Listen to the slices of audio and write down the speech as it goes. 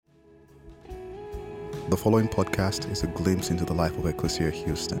The following podcast is a glimpse into the life of Ecclesia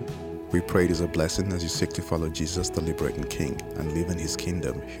Houston. We pray it is a blessing as you seek to follow Jesus, the liberating King, and live in His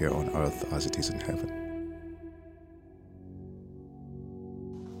kingdom here on earth as it is in heaven.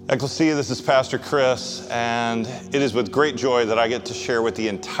 Ecclesia, this is Pastor Chris, and it is with great joy that I get to share with the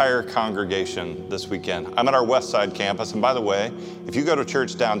entire congregation this weekend. I'm at our Westside campus, and by the way, if you go to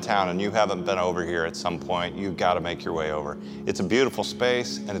church downtown and you haven't been over here at some point, you've got to make your way over. It's a beautiful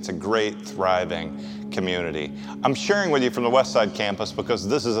space, and it's a great, thriving community. I'm sharing with you from the Westside campus because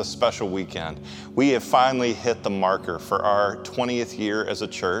this is a special weekend. We have finally hit the marker for our 20th year as a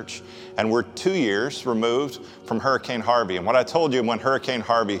church, and we're 2 years removed from Hurricane Harvey. And what I told you when Hurricane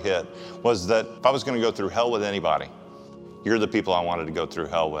Harvey hit was that if I was going to go through hell with anybody, you're the people I wanted to go through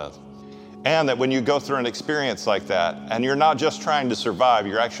hell with. And that when you go through an experience like that, and you're not just trying to survive,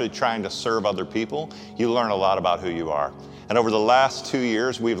 you're actually trying to serve other people, you learn a lot about who you are. And over the last 2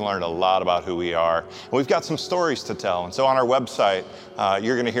 years, we've learned a lot about who we are. And we've got some stories to tell. And so on our website,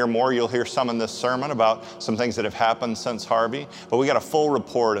 you're going to hear more. You'll hear some in this sermon about some things that have happened since Harvey. But we got a full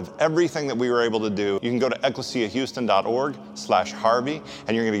report of everything that we were able to do. You can go to ecclesiahouston.org/Harvey,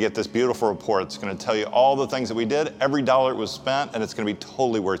 and you're going to get this beautiful report. It's going to tell you all the things that we did, every dollar that was spent, and it's going to be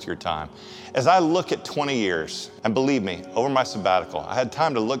totally worth your time. As I look at 20 years, and believe me, over my sabbatical, I had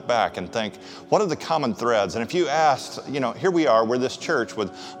time to look back and think, what are the common threads? And if you asked, here we are, we're this church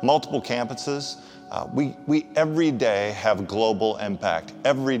with multiple campuses. We every day have global impact.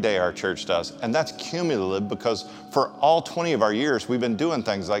 Every day our church does. And that's cumulative because for all 20 of our years, we've been doing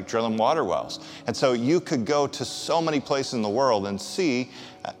things like drilling water wells. And so you could go to so many places in the world and see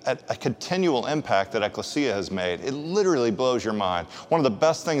a continual impact that Ecclesia has made. It literally blows your mind. One of the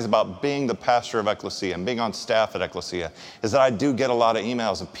best things about being the pastor of Ecclesia and being on staff at Ecclesia is that I do get a lot of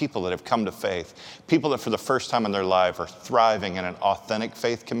emails of people that have come to faith, people that for the first time in their life are thriving in an authentic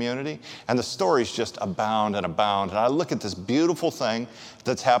faith community, and the stories just abound and abound. And I look at this beautiful thing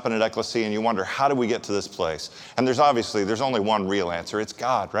that's happened at Ecclesia, and you wonder, how did we get to this place? And there's only one real answer. It's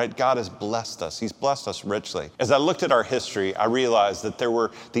God, right? God has blessed us. He's blessed us richly. As I looked at our history, I realized that there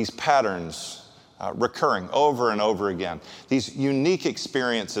were these patterns recurring over and over again, these unique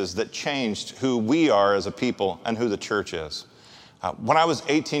experiences that changed who we are as a people and who the church is. When I was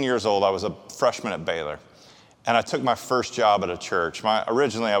 18 years old, I was a freshman at Baylor, and I took my first job at a church.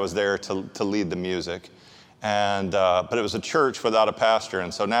 Originally, I was there to lead the music, but it was a church without a pastor,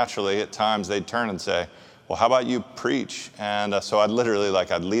 and so naturally, at times, they'd turn and say, well, how about you preach? And so I'd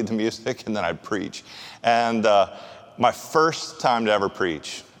lead the music, and then I'd preach. And my first time to ever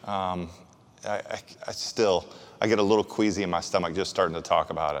preach, I get a little queasy in my stomach just starting to talk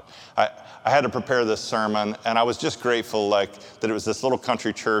about it. I had to prepare this sermon, and I was just grateful that it was this little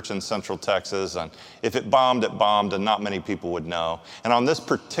country church in Central Texas, and if it bombed, and not many people would know. And on this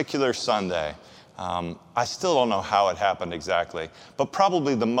particular Sunday, I still don't know how it happened exactly, but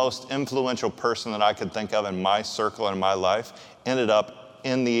probably the most influential person that I could think of in my circle and in my life ended up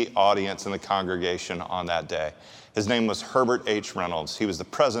in the audience in the congregation on that day. His name was Herbert H. Reynolds. He was the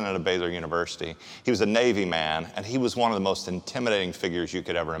president of Baylor University. He was a Navy man, and he was one of the most intimidating figures you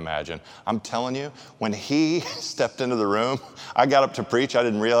could ever imagine. I'm telling you, when he stepped into the room, I got up to preach. I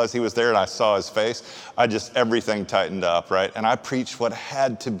didn't realize he was there, and I saw his face. Everything tightened up, right? And I preached what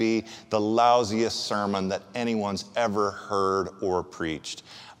had to be the lousiest sermon that anyone's ever heard or preached.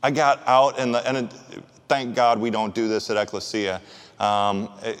 I got out, and thank God we don't do this at Ecclesia.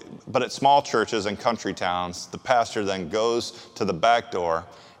 But at small churches and country towns, the pastor then goes to the back door,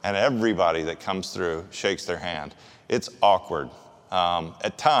 and everybody that comes through shakes their hand. It's awkward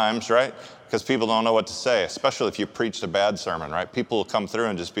at times, right? Because people don't know what to say, especially if you preached a bad sermon, right? People will come through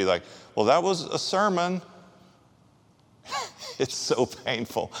and just be like, well, that was a sermon. It's so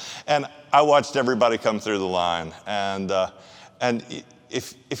painful. And I watched everybody come through the line, and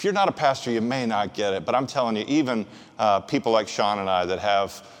if you're not a pastor, you may not get it, but I'm telling you, even people like Sean and I that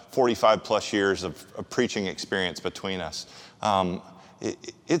have 45 plus years of preaching experience between us,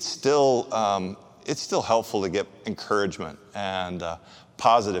 it's still helpful to get encouragement and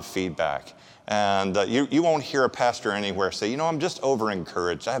positive feedback. And you won't hear a pastor anywhere say, I'm just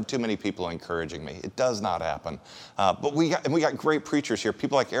over-encouraged. I have too many people encouraging me. It does not happen. But we got great preachers here,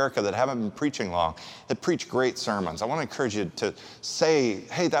 people like Erica that haven't been preaching long, that preach great sermons. I want to encourage you to say,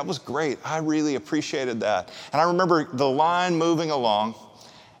 hey, that was great. I really appreciated that. And I remember the line moving along,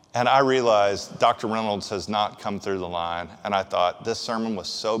 and I realized Dr. Reynolds has not come through the line. And I thought, this sermon was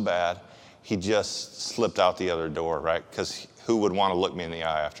so bad, he just slipped out the other door, right? Because who would want to look me in the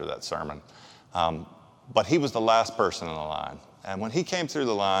eye after that sermon? But he was the last person in the line. And when he came through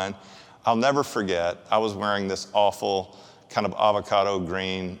the line, I'll never forget, I was wearing this awful kind of avocado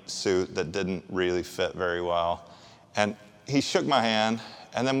green suit that didn't really fit very well. And he shook my hand,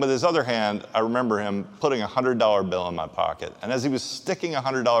 and then with his other hand, I remember him putting a $100 bill in my pocket. And as he was sticking a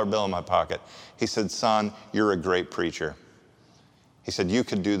 $100 bill in my pocket, he said, "Son, you're a great preacher." He said, "You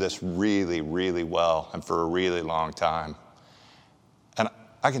could do this really, really well and for a really long time." And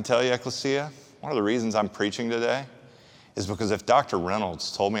I can tell you, Ecclesia, one of the reasons I'm preaching today is because if Dr.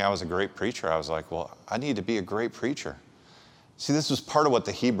 Reynolds told me I was a great preacher, I was like, well, I need to be a great preacher. See, this was part of what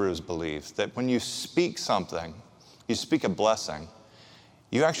the Hebrews believed, that when you speak something, you speak a blessing,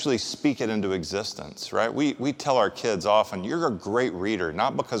 you actually speak it into existence, right? We tell our kids often, you're a great reader,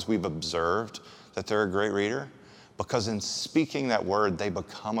 not because we've observed that they're a great reader, because in speaking that word, they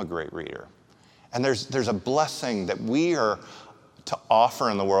become a great reader. And there's a blessing that we are to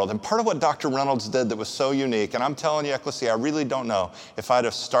offer in the world. And part of what Dr. Reynolds did that was so unique, and I'm telling you, Ecclesia, I really don't know if I'd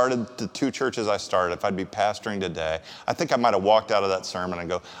have started the 2 churches I started, if I'd be pastoring today, I think I might have walked out of that sermon and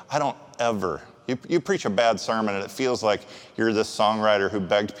go, I don't ever, you preach a bad sermon and it feels like you're this songwriter who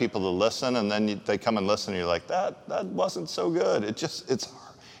begged people to listen, and then they come and listen and you're like, that wasn't so good.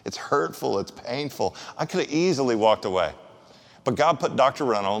 It's hurtful, it's painful. I could have easily walked away. But God put Dr.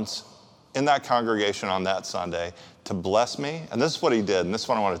 Reynolds in that congregation on that Sunday to bless me. And this is what he did, and this is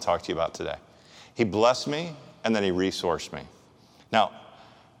what I want to talk to you about today. He blessed me, and then he resourced me. Now,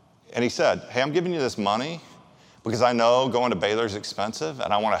 and he said, hey, I'm giving you this money because I know going to Baylor is expensive,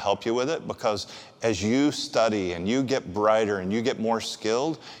 and I want to help you with it, because as you study and you get brighter and you get more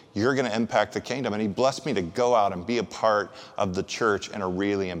skilled, you're going to impact the kingdom. And he blessed me to go out and be a part of the church in a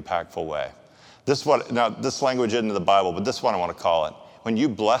really impactful way. This language isn't in the Bible, but this is what I want to call it. When you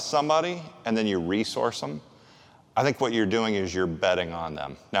bless somebody and then you resource them, I think what you're doing is you're betting on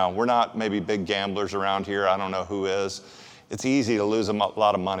them. Now, we're not maybe big gamblers around here. I don't know who is. It's easy to lose a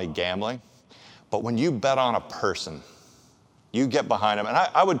lot of money gambling. But when you bet on a person, you get behind them. And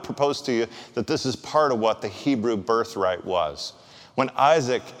I would propose to you that this is part of what the Hebrew birthright was. When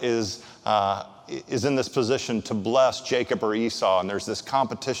Isaac is in this position to bless Jacob or Esau, and there's this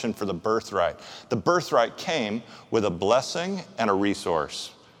competition for the birthright came with a blessing and a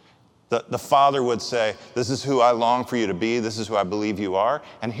resource. The father would say, this is who I long for you to be, this is who I believe you are,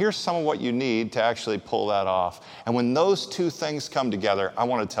 and here's some of what you need to actually pull that off. And when those two things come together, I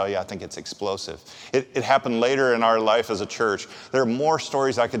want to tell you, I think it's explosive. It happened later in our life as a church. There are more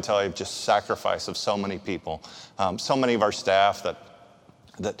stories I could tell you of just sacrifice of so many people. So many of our staff that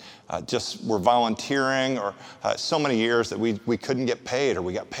just were volunteering, or so many years that we couldn't get paid, or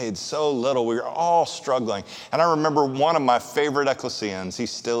we got paid so little. We were all struggling. And I remember one of my favorite ecclesians, he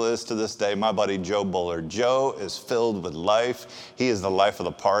still is to this day, my buddy Joe Bullard. Joe is filled with life. He is the life of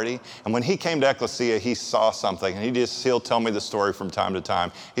the party. And when he came to Ecclesia, he saw something, and he'll tell me the story from time to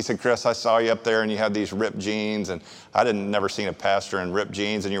time. He said, Chris, I saw you up there and you had these ripped jeans, and I never seen a pastor in ripped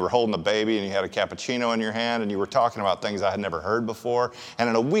jeans, and you were holding a baby and you had a cappuccino in your hand, and you were talking about things I had never heard before. And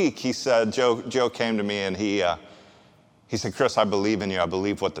in a week, he said, Joe came to me and he said, Chris, I believe in you. I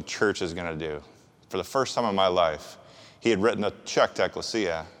believe what the church is going to do. For the first time in my life, he had written a check to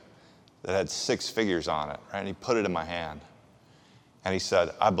Ecclesia that had 6 figures on it, right? And he put it in my hand. And he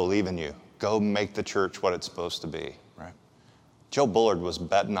said, I believe in you. Go make the church what it's supposed to be, right? Joe Bullard was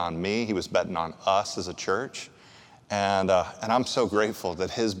betting on me. He was betting on us as a church. And I'm so grateful that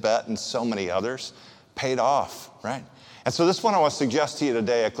his bet and so many others paid off, right? And so this is what I want to suggest to you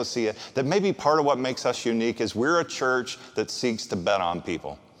today, Ecclesia, that maybe part of what makes us unique is we're a church that seeks to bet on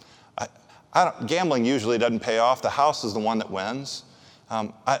people. Gambling usually doesn't pay off. The house is the one that wins.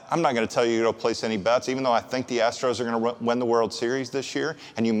 I'm not going to tell you to go place any bets, even though I think the Astros are going to win the World Series this year.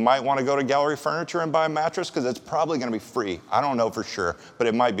 And you might want to go to Gallery Furniture and buy a mattress because it's probably going to be free. I don't know for sure, but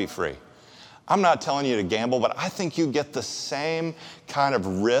it might be free. I'm not telling you to gamble, but I think you get the same kind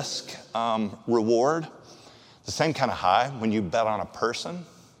of risk reward, the same kind of high when you bet on a person,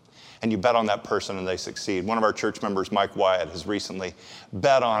 and you bet on that person and they succeed. One of our church members, Mike Wyatt, has recently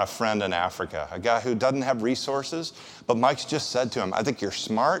bet on a friend in Africa, a guy who doesn't have resources, but Mike's just said to him, I think you're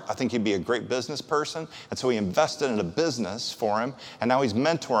smart, I think you'd be a great business person, and so he invested in a business for him, and now he's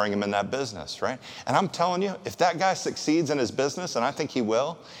mentoring him in that business, right? And I'm telling you, if that guy succeeds in his business, and I think he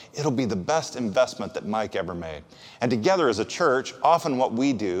will, it'll be the best investment that Mike ever made. And together as a church, often what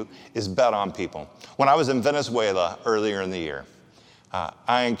we do is bet on people. When I was in Venezuela earlier in the year,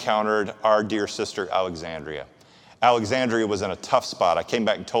 I encountered our dear sister, Alexandria. Alexandria was in a tough spot. I came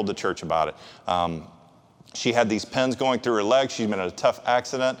back and told the church about it. She had these pins going through her leg. She'd been in a tough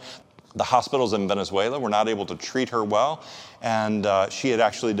accident. The hospitals in Venezuela were not able to treat her well, and she had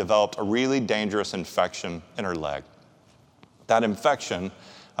actually developed a really dangerous infection in her leg. That infection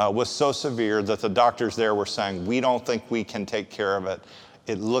was so severe that the doctors there were saying, we don't think we can take care of it.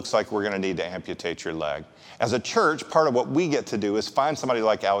 It looks like we're going to need to amputate your leg. As a church, part of what we get to do is find somebody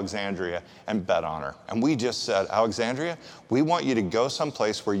like Alexandria and bet on her. And we just said, Alexandria, we want you to go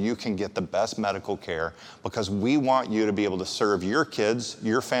someplace where you can get the best medical care because we want you to be able to serve your kids,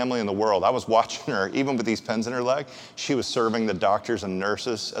 your family, and the world. I was watching her, even with these pins in her leg, she was serving the doctors and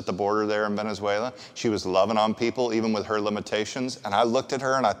nurses at the border there in Venezuela. She was loving on people, even with her limitations. And I looked at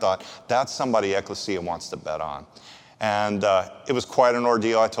her and I thought, that's somebody Ecclesia wants to bet on. And it was quite an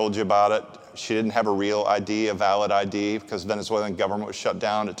ordeal. I told you about it. She didn't have a real ID, a valid ID, because Venezuelan government was shut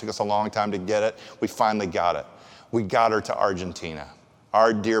down. It took us a long time to get it. We finally got it. We got her to Argentina.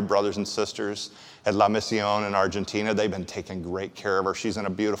 Our dear brothers and sisters at La Misión in Argentina, they've been taking great care of her. She's in a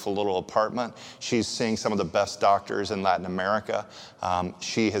beautiful little apartment. She's seeing some of the best doctors in Latin America.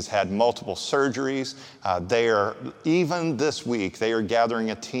 She has had multiple surgeries. Even this week, they are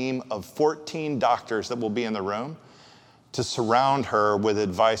gathering a team of 14 doctors that will be in the room to surround her with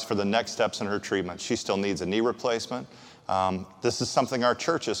advice for the next steps in her treatment. She still needs a knee replacement. This is something our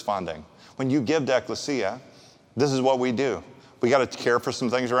church is funding. When you give to Ecclesia, this is what we do. We got to care for some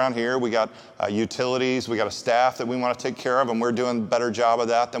things around here. We got utilities. We got a staff that we want to take care of, and we're doing a better job of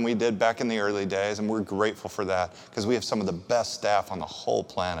that than we did back in the early days, and we're grateful for that because we have some of the best staff on the whole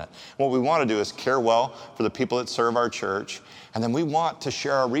planet. And what we want to do is care well for the people that serve our church, and then we want to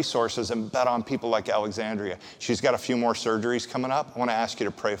share our resources and bet on people like Alexandria. She's got a few more surgeries coming up. I want to ask you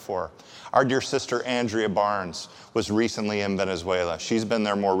to pray for her. Our dear sister Andrea Barnes was recently in Venezuela. She's been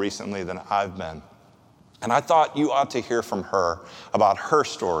there more recently than I've been. And I thought you ought to hear from her about her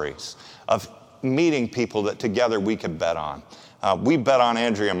stories of meeting people that together we could bet on. We bet on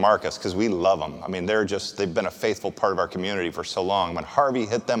Andrea and Marcus because we love them. I mean, they've been a faithful part of our community for so long. When Harvey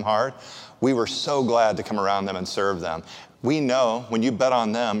hit them hard, we were so glad to come around them and serve them. We know when you bet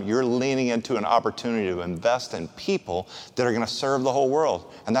on them, you're leaning into an opportunity to invest in people that are going to serve the whole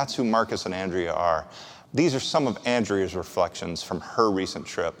world. And that's who Marcus and Andrea are. These are some of Andrea's reflections from her recent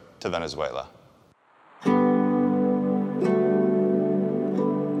trip to Venezuela.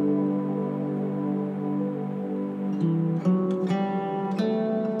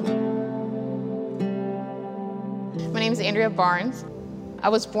 My name is Andrea Barnes. I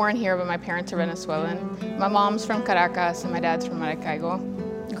was born here, but my parents are Venezuelan. My mom's from Caracas and my dad's from Maracaibo.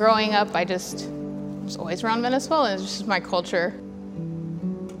 Growing up, I was always around Venezuela. It's just my culture.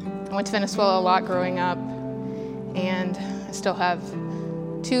 I went to Venezuela a lot growing up, and I still have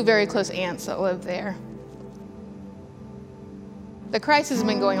 2 very close aunts that live there. The crisis has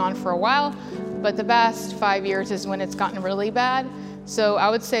been going on for a while, but the past 5 years is when it's gotten really bad. So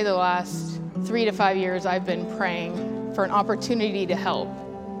I would say the last 3 to 5 years I've been praying for an opportunity to help.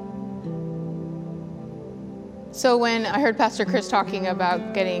 So when I heard Pastor Chris talking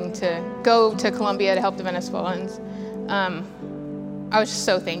about getting to go to Colombia to help the Venezuelans, I was just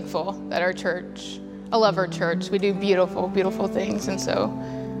so thankful that our church, I love our church. We do beautiful, beautiful things. And so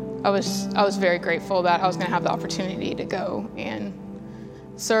I was very grateful that I was going to have the opportunity to go and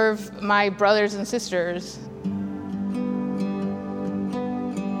serve my brothers and sisters.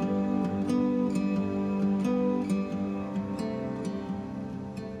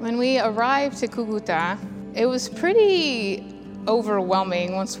 When we arrived to Cúcuta, it was pretty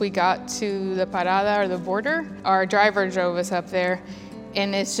overwhelming once we got to the parada or the border. Our driver drove us up there,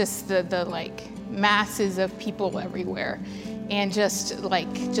 and it's just the masses of people everywhere, and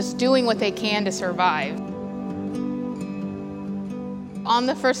just doing what they can to survive. On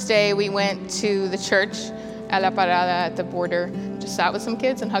the first day, we went to the church at La Parada at the border, just sat with some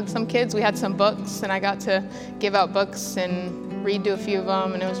kids and hugged some kids. We had some books, and I got to give out books and read to a few of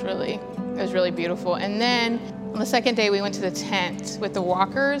them, and it was really beautiful. And then on the second day, we went to the tent with the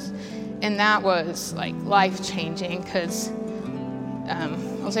walkers, and that was life-changing because I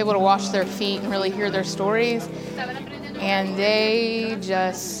was able to wash their feet and really hear their stories. And they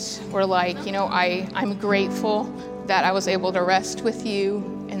just were like, I'm grateful that I was able to rest with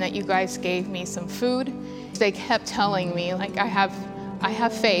you and that you guys gave me some food. They kept telling me, I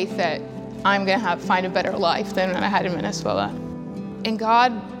have faith that I'm gonna find a better life than I had in Venezuela. And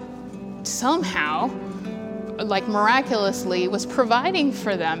God somehow, miraculously, was providing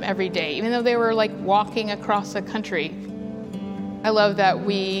for them every day, even though they were walking across the country. I love that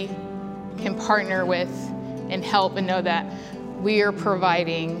we can partner with and help and know that we are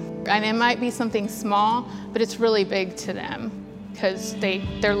providing. And it might be something small, but it's really big to them because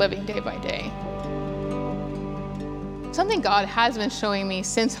they're living day by day. Something God has been showing me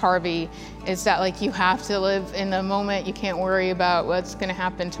since Harvey is that you have to live in the moment. You can't worry about what's going to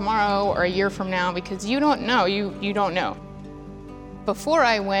happen tomorrow or a year from now because you don't know. You don't know. Before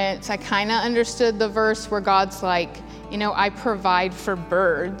I went, I kind of understood the verse where God's like, I provide for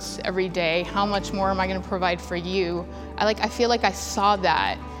birds every day. How much more am I going to provide for you? I feel like I saw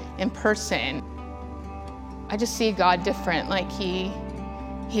that in person. I just see God different. Like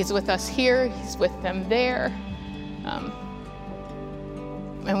He's with us here. He's with them there.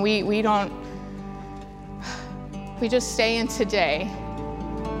 And we just stay in today.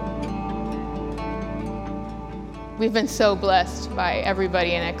 We've been so blessed by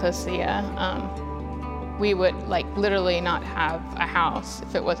everybody in Ecclesia. We would literally not have a house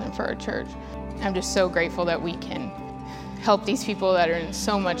if it wasn't for our church. I'm just so grateful that we can help these people that are in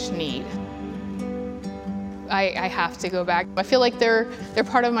so much need. I have to go back. I feel like they're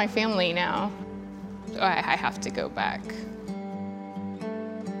part of my family now. I have to go back.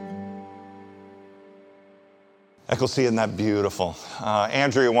 Ecclesia, isn't that beautiful?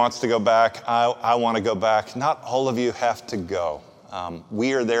 Andrea wants to go back. I want to go back. Not all of you have to go.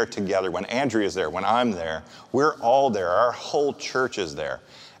 We are there together. When Andrea's there, when I'm there, we're all there. Our whole church is there.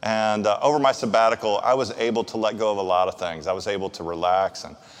 And over my sabbatical, I was able to let go of a lot of things. I was able to relax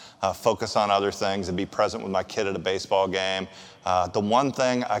and focus on other things and be present with my kid at a baseball game. The one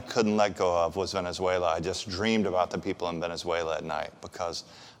thing I couldn't let go of was Venezuela. I just dreamed about the people in Venezuela at night because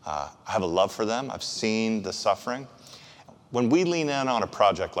I have a love for them. I've seen the suffering. When we lean in on a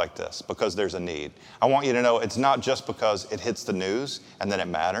project like this, because there's a need, I want you to know it's not just because it hits the news and then it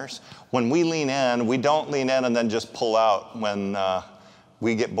matters. When we lean in, we don't lean in and then just pull out when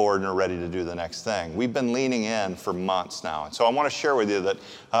we get bored and are ready to do the next thing. We've been leaning in for months now. And so I want to share with you that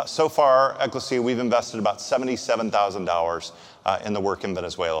so far, Ecclesia, we've invested about $77,000 in the work in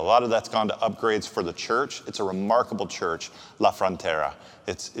Venezuela. A lot of that's gone to upgrades for the church. It's a remarkable church, La Frontera.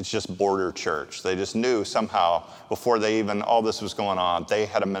 It's just border church. They just knew somehow before all this was going on, they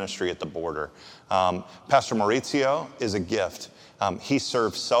had a ministry at the border. Pastor Maurizio is a gift. He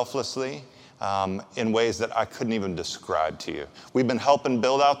serves selflessly. In ways that I couldn't even describe to you. We've been helping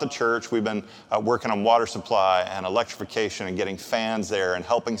build out the church. We've been working on water supply and electrification and getting fans there and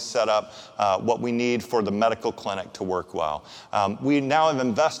helping set up what we need for the medical clinic to work well. We now have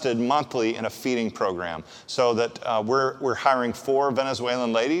invested monthly in a feeding program so that we're hiring 4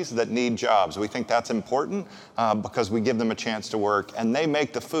 Venezuelan ladies that need jobs. We think that's important because we give them a chance to work and they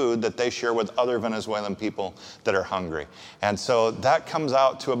make the food that they share with other Venezuelan people that are hungry. And so that comes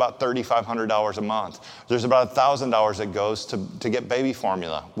out to about $3,500 a month. There's about $1,000 that goes to get baby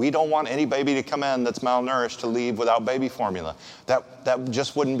formula. We don't want any baby to come in that's malnourished to leave without baby formula. That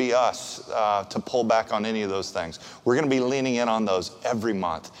just wouldn't be us to pull back on any of those things. We're going to be leaning in on those every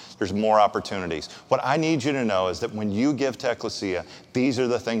month. There's more opportunities. What I need you to know is that when you give to Ecclesia, these are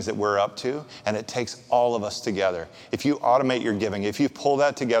the things that we're up to, and it takes all of us together. If you automate your giving, if you pull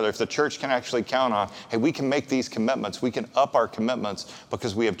that together, if the church can actually count on, hey, we can make these commitments, we can up our commitments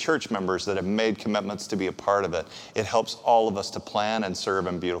because we have church members that have made commitments to be a part of it. It helps all of us to plan and serve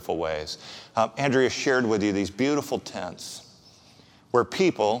in beautiful ways. Andrea shared with you these beautiful tents where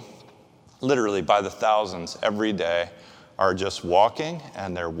people, literally by the thousands every day, are just walking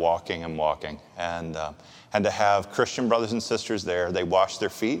and they're walking and walking. And to have Christian brothers and sisters there, they wash their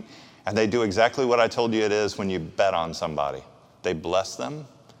feet and they do exactly what I told you it is when you bet on somebody. They bless them,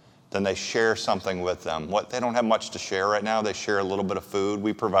 then they share something with them. They don't have much to share right now. They share a little bit of food.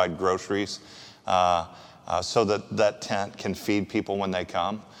 We provide groceries so that tent can feed people when they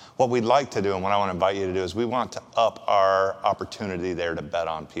come. What we'd like to do and what I want to invite you to do is we want to up our opportunity there to bet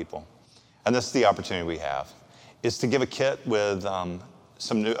on people. And this is the opportunity we have, is to give a kit with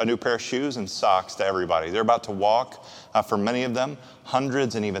a new pair of shoes and socks to everybody. They're about to walk, for many of them,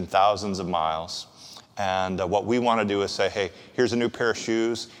 hundreds and even thousands of miles. And what we want to do is say, hey, here's a new pair of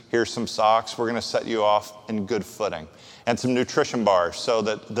shoes, here's some socks, we're going to set you off in good footing. And some nutrition bars so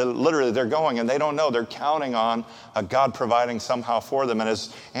that literally they're going and they don't know, they're counting on God providing somehow for them. And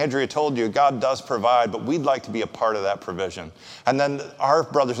as Andrea told you, God does provide, but we'd like to be a part of that provision. And then our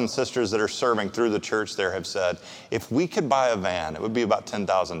brothers and sisters that are serving through the church there have said, if we could buy a van, it would be about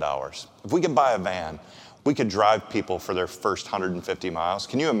 $10,000. If we could buy a van, we could drive people for their first 150 miles.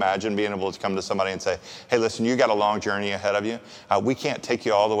 Can you imagine being able to come to somebody and say, hey, listen, you got a long journey ahead of you. We can't take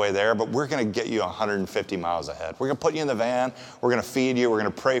you all the way there, but we're going to get you 150 miles ahead. We're going to put you in the van. We're going to feed you. We're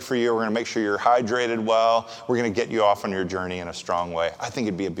going to pray for you. We're going to make sure you're hydrated well. We're going to get you off on your journey in a strong way. I think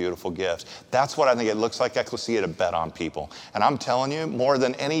it'd be a beautiful gift. That's what I think it looks like Ecclesia to bet on people. And I'm telling you, more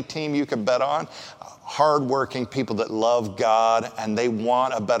than any team you could bet on, hardworking people that love God and they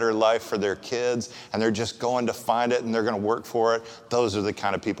want a better life for their kids and they're just going to find it and they're going to work for it. Those are the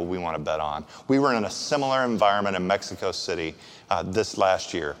kind of people we want to bet on. We were in a similar environment in Mexico City this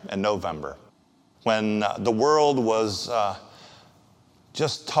last year in November when the world was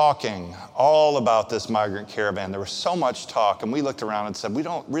just talking all about this migrant caravan. There was so much talk, and we looked around and said, we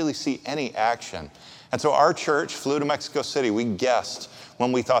don't really see any action. And so our church flew to Mexico City. We guessed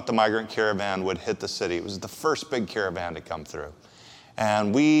when we thought the migrant caravan would hit the city. It was the first big caravan to come through.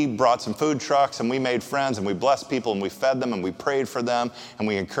 And we brought some food trucks, and we made friends, and we blessed people, and we fed them, and we prayed for them, and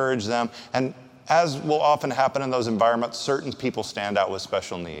we encouraged them. And as will often happen in those environments, certain people stand out with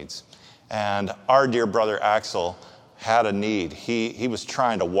special needs. And our dear brother Axel had a need. He was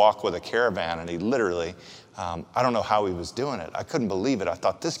trying to walk with a caravan, and he literally, I don't know how he was doing it. I couldn't believe it. I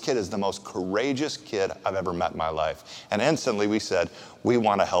thought, this kid is the most courageous kid I've ever met in my life. And instantly we said, we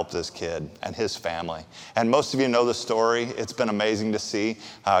want to help this kid and his family. And most of you know the story. It's been amazing to see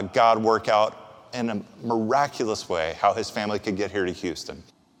God work out in a miraculous way how his family could get here to Houston.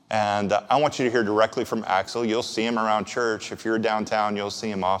 And I want you to hear directly from Axel. You'll see him around church. If you're downtown, you'll see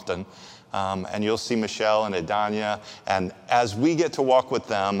him often. And you'll see Michelle and Idania. And as we get to walk with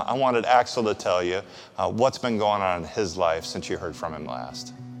them, I wanted Axel to tell you what's been going on in his life since you heard from him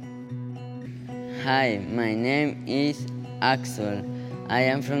last. Hi, my name is Axel. I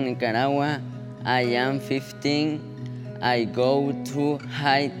am from Nicaragua. I am 15. I go to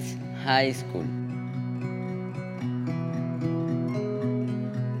Heights High School.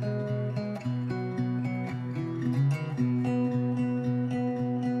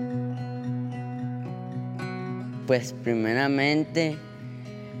 Pues primeramente,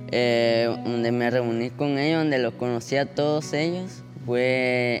 donde me reuní con ellos, donde los conocí a todos ellos,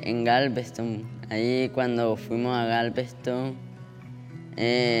 fue en Galveston. Ahí cuando fuimos a Galveston,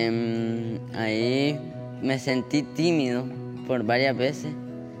 ahí me sentí tímido por varias veces.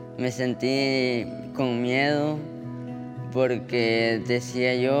 Me sentí con miedo porque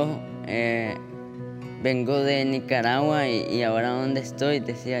decía yo, vengo de Nicaragua y ahora ¿dónde estoy?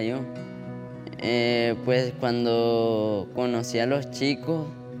 Decía yo. Pues cuando conocí a los chicos,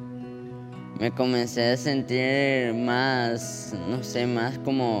 me comencé a sentir más, no sé, más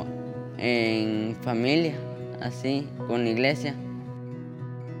como en familia, así, con la iglesia.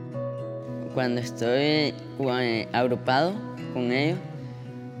 Cuando estoy agrupado con ellos,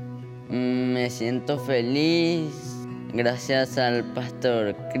 me siento feliz, gracias al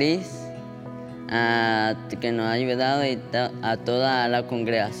pastor Chris, que nos ha ayudado y a toda la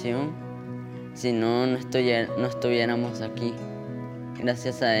congregación. Si no, no estuviéramos aquí.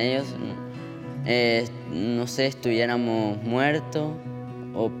 Gracias a ellos, no sé, estuviéramos muertos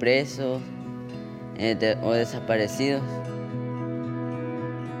o presos o desaparecidos.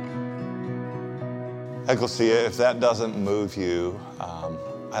 Ecclesia, if that doesn't move you,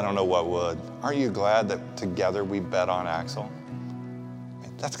 I don't know what would. Aren't you glad that together we bet on Axel?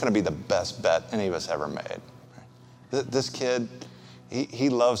 That's going to be the best bet any of us ever made. This kid, he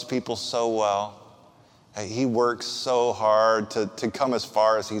loves people so well. He works so hard to come as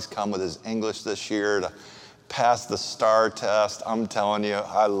far as he's come with his English this year, to pass the STAR test. I'm telling you,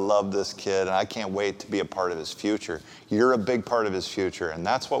 I love this kid, and I can't wait to be a part of his future. You're a big part of his future, and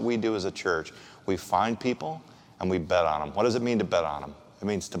that's what we do as a church. We find people, and we bet on them. What does it mean to bet on them? It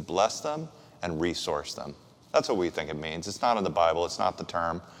means to bless them and resource them. That's what we think it means. It's not in the Bible. It's not the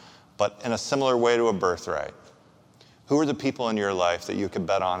term. But in a similar way to a birthright, who are the people in your life that you can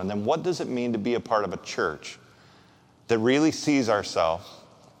bet on? And then what does it mean to be a part of a church that really sees ourselves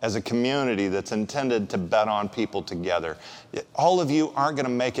as a community that's intended to bet on people together? All of you aren't going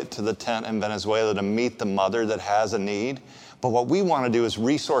to make it to the tent in Venezuela to meet the mother that has a need. But what we want to do is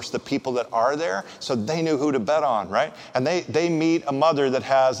resource the people that are there so they knew who to bet on, right? And they meet a mother that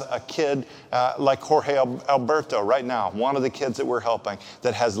has a kid like Jorge Alberto right now, one of the kids that we're helping,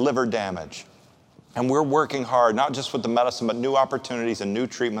 that has liver damage. And we're working hard, not just with the medicine, but new opportunities and new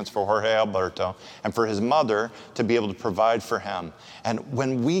treatments for Jorge Alberto and for his mother to be able to provide for him. And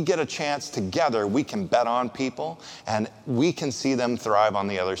when we get a chance together, we can bet on people and we can see them thrive on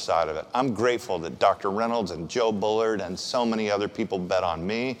the other side of it. I'm grateful that Dr. Reynolds and Joe Bullard and so many other people bet on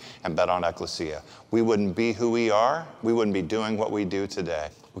me and bet on Ecclesia. We wouldn't be who we are. We wouldn't be doing what we do today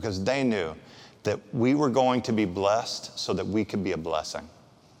because they knew that we were going to be blessed so that we could be a blessing.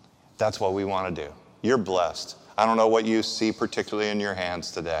 That's what we want to do. You're blessed. I don't know what you see particularly in your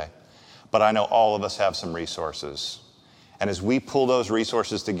hands today, but I know all of us have some resources. And as we pull those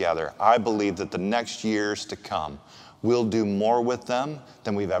resources together, I believe that the next years to come, we'll do more with them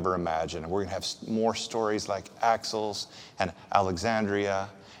than we've ever imagined. And we're going to have more stories like Axel's and Alexandria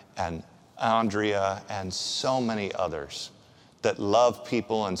and Andrea and so many others that love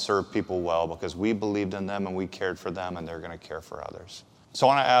people and serve people well because we believed in them and we cared for them and they're going to care for others. So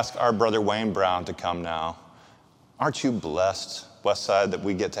I want to ask our brother Wayne Brown to come now. Aren't you blessed, Westside, that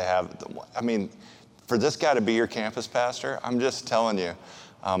we get to have, for this guy to be your campus pastor, I'm just telling you,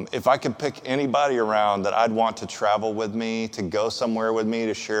 if I could pick anybody around that I'd want to travel with me, to go somewhere with me,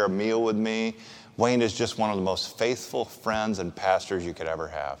 to share a meal with me, Wayne is just one of the most faithful friends and pastors you could ever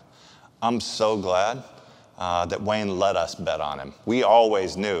have. I'm so glad that Wayne let us bet on him. We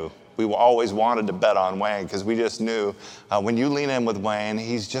always knew. We always wanted to bet on Wayne because we just knew when you lean in with Wayne,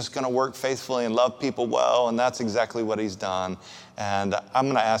 he's just going to work faithfully and love people well, and that's exactly what he's done. And I'm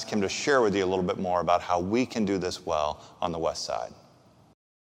going to ask him to share with you a little bit more about how we can do this well on the West Side.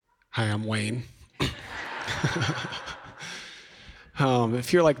 Hi, I'm Wayne.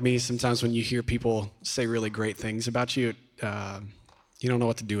 If you're like me, sometimes when you hear people say really great things about you, you don't know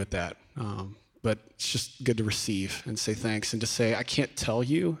what to do with that. But it's just good to receive and say thanks and to say, I can't tell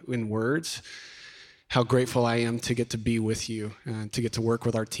you in words how grateful I am to get to be with you and to get to work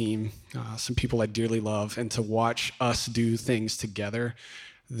with our team, some people I dearly love, and to watch us do things together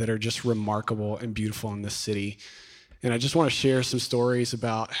that are just remarkable and beautiful in this city. And I just want to share some stories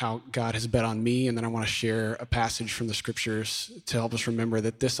about how God has bet on me, and then I want to share a passage from the scriptures to help us remember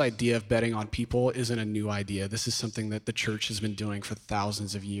that this idea of betting on people isn't a new idea. This is something that the church has been doing for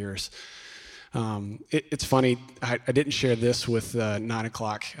thousands of years. It's funny, I didn't share this with 9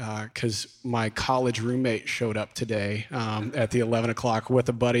 o'clock because my college roommate showed up today at the 11 o'clock with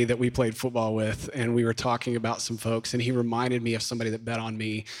a buddy that we played football with, and we were talking about some folks, and he reminded me of somebody that bet on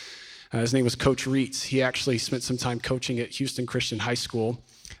me. His name was Coach Reitz. He actually spent some time coaching at Houston Christian High School,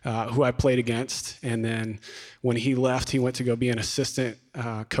 who I played against. And then when he left, he went to go be an assistant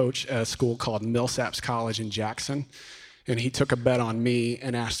coach at a school called Millsaps College in Jackson. And he took a bet on me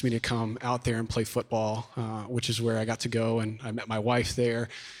and asked me to come out there and play football, which is where I got to go. And I met my wife there.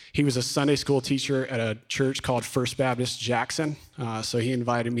 He was a Sunday school teacher at a church called First Baptist Jackson. So he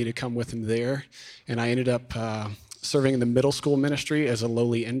invited me to come with him there. And I ended up serving in the middle school ministry as a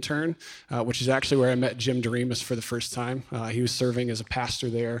lowly intern, which is actually where I met Jim Doremus for the first time. He was serving as a pastor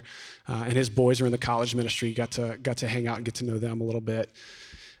there, and his boys were in the college ministry. Got to hang out and get to know them a little bit.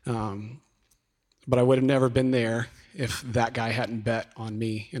 But I would have never been there if that guy hadn't bet on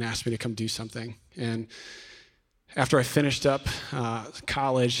me and asked me to come do something. And after I finished up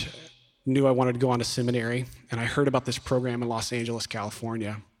college, knew I wanted to go on to seminary, and I heard about this program in Los Angeles,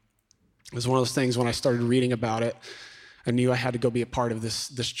 California. It was one of those things when I started reading about it, I knew I had to go be a part of this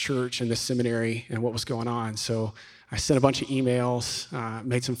church and this seminary and what was going on. So I sent a bunch of emails,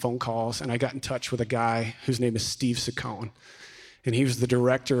 made some phone calls, and I got in touch with a guy whose name is Steve Saccone. And he was the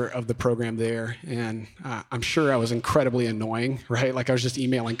director of the program there. And I'm sure I was incredibly annoying, right? Like I was just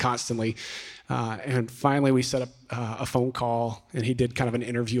emailing constantly. And finally we set up a phone call, and he did kind of an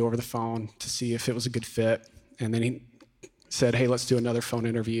interview over the phone to see if it was a good fit. And then he said, hey, let's do another phone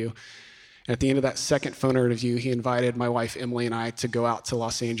interview. At the end of that second phone interview, he invited my wife, Emily, and I to go out to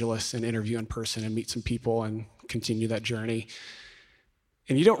Los Angeles and interview in person and meet some people and continue that journey.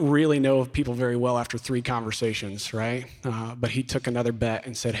 And you don't really know people very well after 3 conversations, right? But he took another bet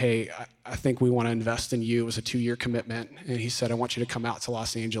and said, hey, I think we want to invest in you. It was a 2-year commitment. And he said, I want you to come out to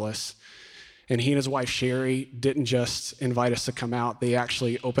Los Angeles. And he and his wife, Sherry, didn't just invite us to come out. They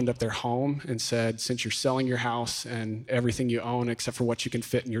actually opened up their home and said, since you're selling your house and everything you own except for what you can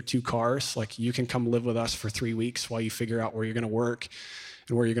fit in your 2 cars, like you can come live with us for 3 weeks while you figure out where you're going to work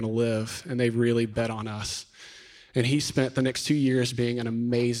and where you're going to live. And they really bet on us. And he spent the next 2 years being an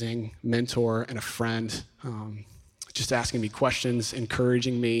amazing mentor and a friend, just asking me questions,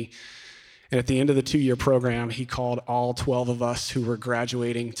 encouraging me. And at the end of the 2-year program, he called all 12 of us who were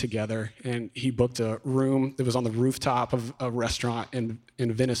graduating together, and he booked a room that was on the rooftop of a restaurant in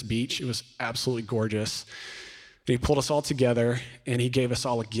Venice Beach. It was absolutely gorgeous. And he pulled us all together, and he gave us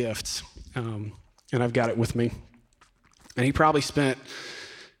all a gift. And I've got it with me. And he probably spent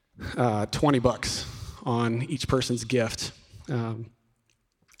 $20 on each person's gift.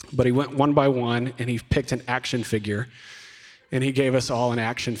 But he went one by one, and he picked an action figure. And he gave us all an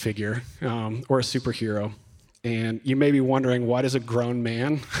action figure or a superhero. And you may be wondering, why does a grown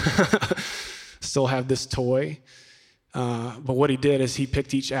man still have this toy? But what he did is he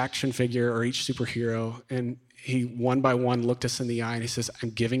picked each action figure or each superhero, and he one by one looked us in the eye and he says, I'm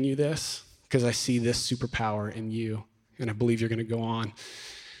giving you this because I see this superpower in you, and I believe you're going to go on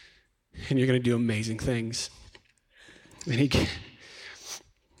and you're going to do amazing things. And he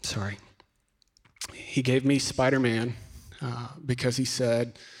gave me Spider-Man because he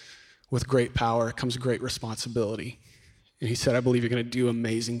said, with great power comes great responsibility. And he said, I believe you're going to do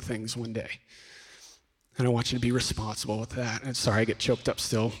amazing things one day. And I want you to be responsible with that. And sorry, I get choked up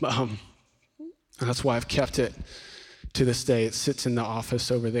still. And that's why I've kept it to this day. It sits in the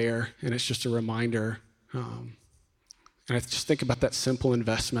office over there, and it's just a reminder. And I just think about that simple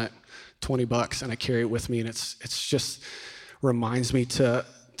investment $20 and I carry it with me, and it's just reminds me to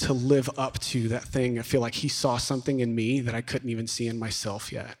live up to that thing. I feel like he saw something in me that I couldn't even see in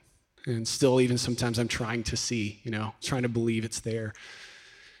myself yet. And still, even sometimes I'm trying to see, trying to believe it's there.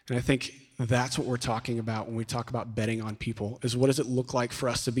 And I think that's what we're talking about when we talk about betting on people, is what does it look like for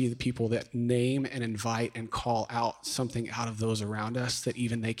us to be the people that name and invite and call out something out of those around us that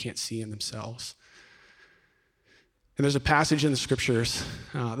even they can't see in themselves. And there's a passage in the scriptures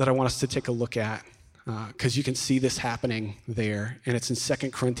that I want us to take a look at, because you can see this happening there, and it's in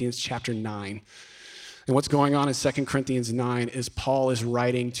 2 Corinthians chapter 9. And what's going on in 2 Corinthians 9 is Paul is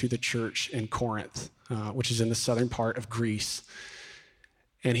writing to the church in Corinth, which is in the southern part of Greece.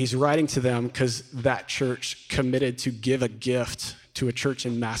 And he's writing to them because that church committed to give a gift to a church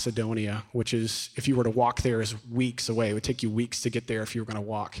in Macedonia, which is, if you were to walk there, is weeks away. It would take you weeks to get there if you were going to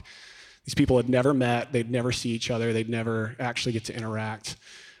walk. These people had never met. They'd never see each other. They'd never actually get to interact.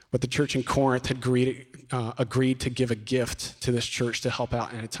 But the church in Corinth had agreed to give a gift to this church to help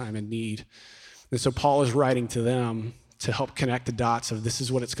out in a time of need. And so Paul is writing to them to help connect the dots of this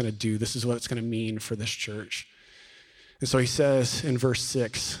is what it's going to do. This is what it's going to mean for this church. And so he says in verse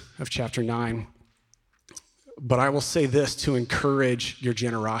 6 of chapter 9, "But I will say this to encourage your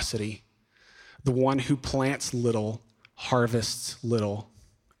generosity. The one who plants little harvests little,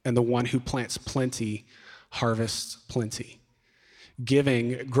 and the one who plants plenty harvests plenty.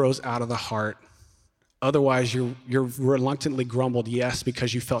 Giving grows out of the heart. Otherwise, you're reluctantly grumbled, yes,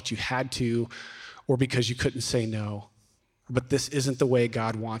 because you felt you had to, or because you couldn't say no. But this isn't the way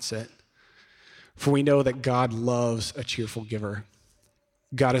God wants it. For we know that God loves a cheerful giver.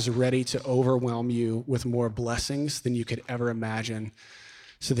 God is ready to overwhelm you with more blessings than you could ever imagine,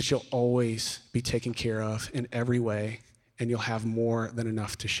 so that you'll always be taken care of in every way, and you'll have more than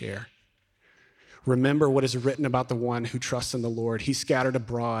enough to share. Remember what is written about the one who trusts in the Lord. He scattered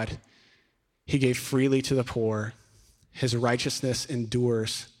abroad. He gave freely to the poor. His righteousness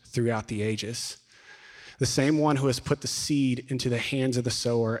endures throughout the ages. The same one who has put the seed into the hands of the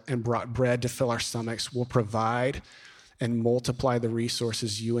sower and brought bread to fill our stomachs will provide and multiply the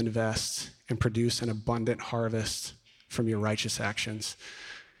resources you invest and produce an abundant harvest from your righteous actions."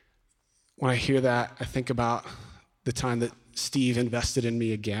 When I hear that, I think about the time that Steve invested in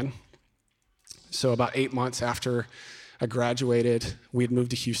me again. So about 8 months after I graduated, we had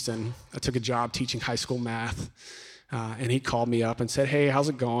moved to Houston. I took a job teaching high school math, and he called me up and said, "Hey, how's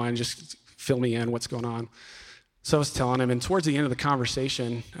it going? Just fill me in, what's going on?" So I was telling him, and towards the end of the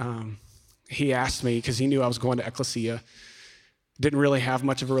conversation, he asked me, because he knew I was going to Ecclesia, didn't really have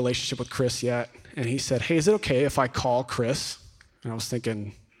much of a relationship with Chris yet, and he said, "Hey, is it okay if I call Chris?" And I was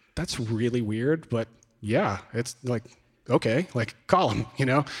thinking, that's really weird, but yeah, it's like, okay, like call him,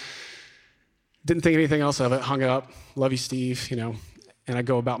 Didn't think anything else of it, hung up, "Love you, Steve," and I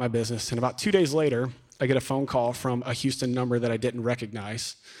go about my business. And about 2 days later, I get a phone call from a Houston number that I didn't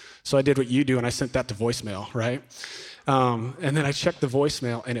recognize. So I did what you do, and I sent that to voicemail, right? And then I checked the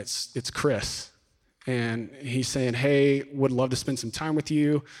voicemail, and it's Chris. And he's saying, "Hey, would love to spend some time with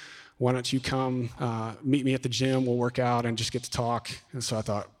you. Why don't you come meet me at the gym? We'll work out and just get to talk." And so I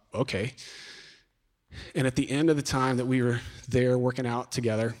thought, okay. And at the end of the time that we were there working out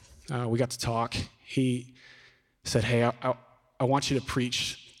together, we got to talk. He said, "Hey, I want you to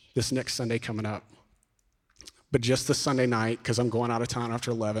preach this next Sunday coming up, but just the Sunday night, because I'm going out of town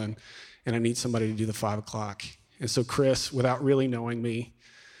after 11, and I need somebody to do the 5 o'clock. And so Chris, without really knowing me,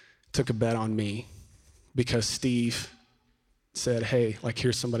 took a bet on me, because Steve said, "Hey,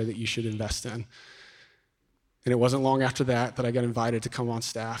 here's somebody that you should invest in." And it wasn't long after that I got invited to come on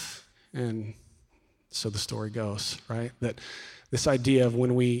staff. And so the story goes, right? That this idea of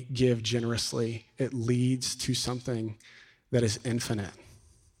when we give generously, it leads to something that is infinite.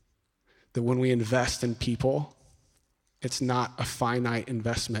 That when we invest in people, it's not a finite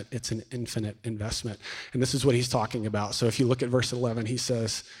investment, it's an infinite investment. And this is what he's talking about. So if you look at verse 11, he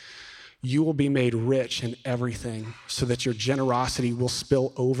says, "You will be made rich in everything, so that your generosity will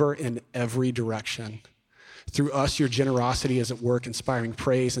spill over in every direction. Through us, your generosity is at work, inspiring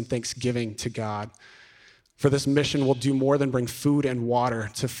praise and thanksgiving to God. For this mission will do more than bring food and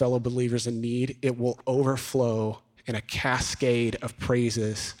water to fellow believers in need. It will overflow in a cascade of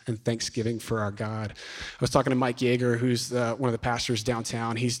praises and thanksgiving for our God." I was talking to Mike Yeager, who's one of the pastors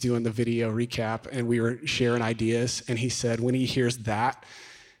downtown. He's doing the video recap, and we were sharing ideas. And he said when he hears that,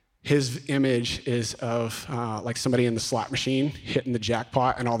 his image is of like somebody in the slot machine hitting the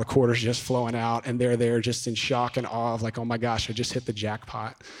jackpot and all the quarters just flowing out, and they're there just in shock and awe of oh my gosh, I just hit the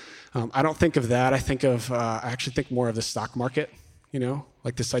jackpot. I don't think of that. I actually think more of the stock market,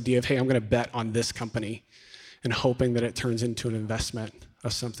 this idea of, hey, I'm going to bet on this company and hoping that it turns into an investment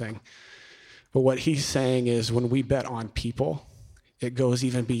of something. But what he's saying is when we bet on people, it goes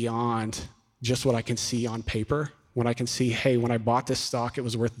even beyond just what I can see on paper. When I can see, hey, when I bought this stock, it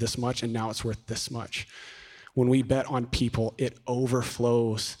was worth this much, and now it's worth this much. When we bet on people, it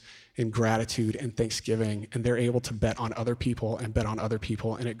overflows in gratitude and thanksgiving, and they're able to bet on other people and bet on other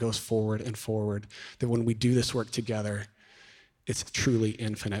people, and it goes forward and forward. That when we do this work together, it's truly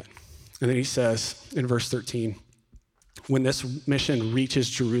infinite. And then he says in verse 13, when this mission reaches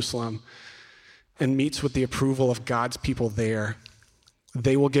Jerusalem and meets with the approval of God's people there,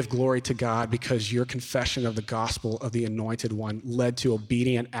 they will give glory to God because your confession of the gospel of the Anointed One led to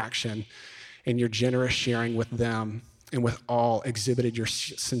obedient action, and your generous sharing with them and with all exhibited your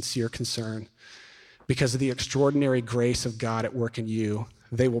sincere concern. Because of the extraordinary grace of God at work in you,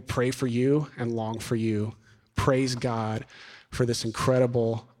 they will pray for you and long for you. Praise God for this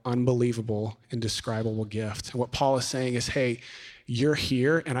incredible, unbelievable, indescribable gift. And what Paul is saying is, hey, you're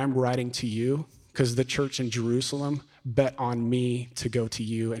here and I'm writing to you because the church in Jerusalem bet on me to go to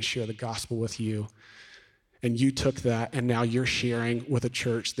you and share the gospel with you. And you took that, and now you're sharing with a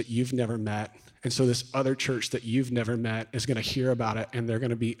church that you've never met. And so this other church that you've never met is going to hear about it, and they're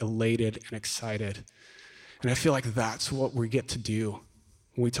going to be elated and excited. And I feel like that's what we get to do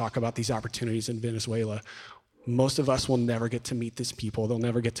when we talk about these opportunities in Venezuela. Most of us will never get to meet these people. They'll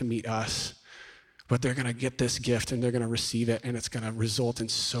never get to meet us. But they're going to get this gift, and they're going to receive it, and it's going to result in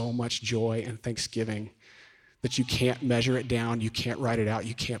so much joy and thanksgiving that you can't measure it down, you can't write it out,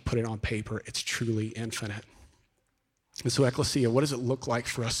 you can't put it on paper. It's truly infinite. And so, Ecclesia, what does it look like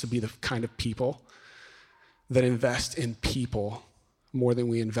for us to be the kind of people that invest in people more than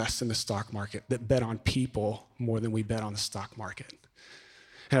we invest in the stock market, that bet on people more than we bet on the stock market?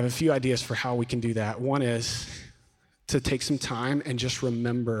 And I have a few ideas for how we can do that. One is to take some time and just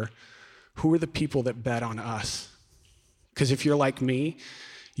remember who are the people that bet on us. Because if you're like me,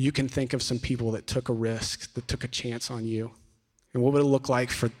 you can think of some people that took a risk, that took a chance on you. And what would it look like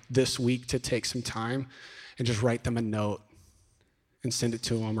for this week to take some time and just write them a note and send it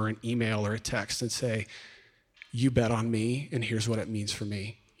to them, or an email or a text, and say, you bet on me, and here's what it means for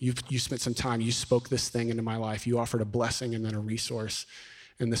me. You spent some time, you spoke this thing into my life, you offered a blessing and then a resource,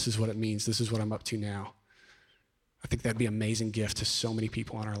 and this is what it means, this is what I'm up to now. I think that'd be an amazing gift to so many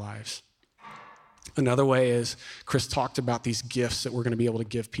people in our lives. Another way is, Chris talked about these gifts that we're going to be able to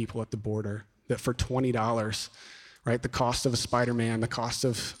give people at the border, that for $20, right, the cost of a Spider-Man, the cost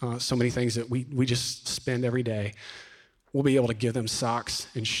of so many things that we just spend every day, we'll be able to give them socks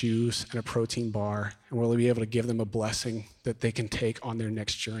and shoes and a protein bar, and we'll be able to give them a blessing that they can take on their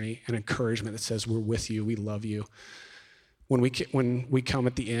next journey, an encouragement that says, we're with you, we love you. When we come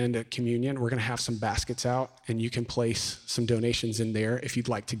at the end at communion, we're going to have some baskets out, and you can place some donations in there if you'd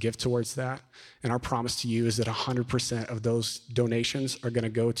like to give towards that. And our promise to you is that 100% of those donations are going to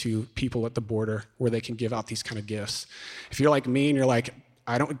go to people at the border where they can give out these kind of gifts. If you're like me and you're like,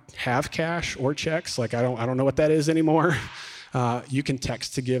 I don't have cash or checks, like I don't know what that is anymore, you can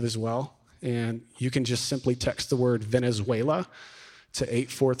text to give as well. And you can just simply text the word Venezuela to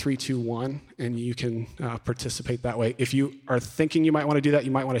 84321, and you can participate that way. If you are thinking you might want to do that,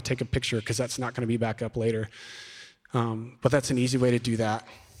 you might want to take a picture because that's not going to be back up later. But that's an easy way to do that.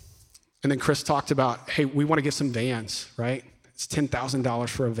 And then Chris talked about, hey, we want to get some vans, right? It's $10,000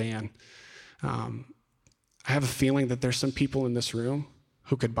 for a van. I have a feeling that there's some people in this room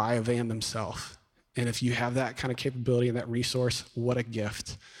who could buy a van themselves. And if you have that kind of capability and that resource, what a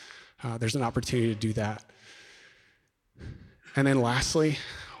gift. There's an opportunity to do that. And then lastly,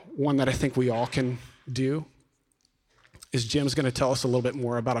 one that I think we all can do is Jim's going to tell us a little bit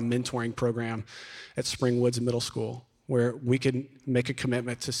more about a mentoring program at Springwoods Middle School, where we can make a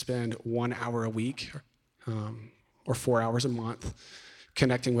commitment to spend 1 hour a week or 4 hours a month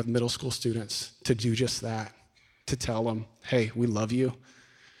connecting with middle school students to do just that, to tell them, hey, we love you.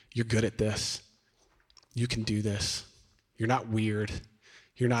 You're good at this. You can do this. You're not weird.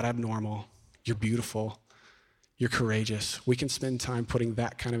 You're not abnormal. You're beautiful. You're courageous. We can spend time putting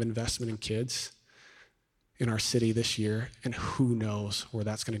that kind of investment in kids in our city this year, and who knows where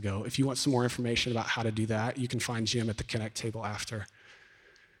that's going to go. If you want some more information about how to do that, you can find Jim at the Connect table after.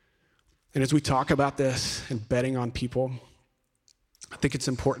 And as we talk about this and betting on people, I think it's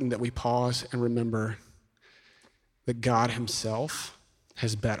important that we pause and remember that God himself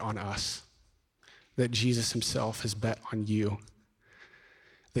has bet on us, that Jesus himself has bet on you,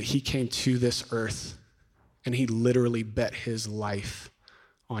 that he came to this earth and he literally bet his life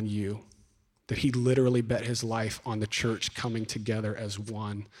on you, that he literally bet his life on the church coming together as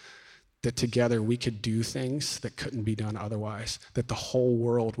one, that together we could do things that couldn't be done otherwise, that the whole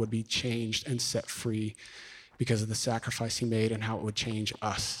world would be changed and set free because of the sacrifice he made and how it would change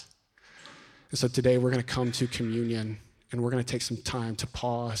us. And so today we're going to come to communion, and we're going to take some time to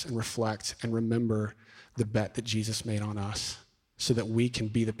pause and reflect and remember the bet that Jesus made on us so that we can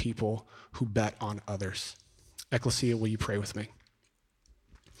be the people who bet on others. Ecclesia, will you pray with me?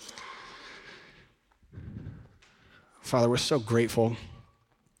 Father, we're so grateful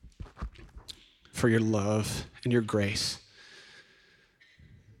for your love and your grace,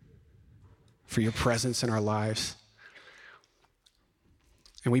 for your presence in our lives.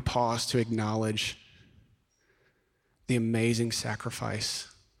 And we pause to acknowledge the amazing sacrifice,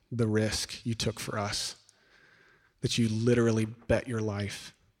 the risk you took for us, that you literally bet your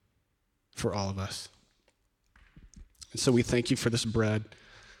life for all of us. And so we thank you for this bread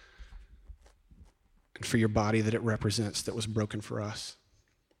and for your body that it represents that was broken for us.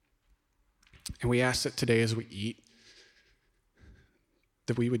 And we ask that today as we eat,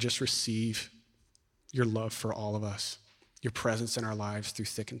 that we would just receive your love for all of us, your presence in our lives through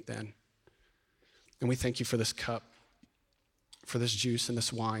thick and thin. And we thank you for this cup, for this juice and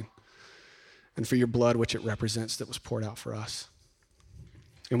this wine, and for your blood, which it represents, that was poured out for us.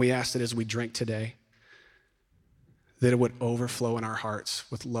 And we ask that as we drink today, that it would overflow in our hearts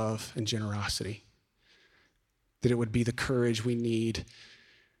with love and generosity, that it would be the courage we need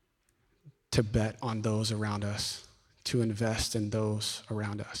to bet on those around us, to invest in those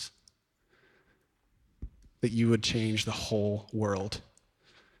around us, that you would change the whole world.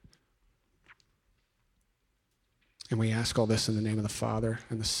 And we ask all this in the name of the Father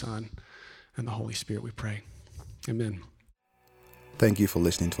and the Son and the Holy Spirit, we pray. Amen. Thank you for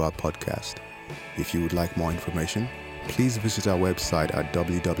listening to our podcast. If you would like more information, please visit our website at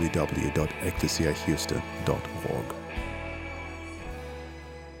www.ecclesiahouston.org.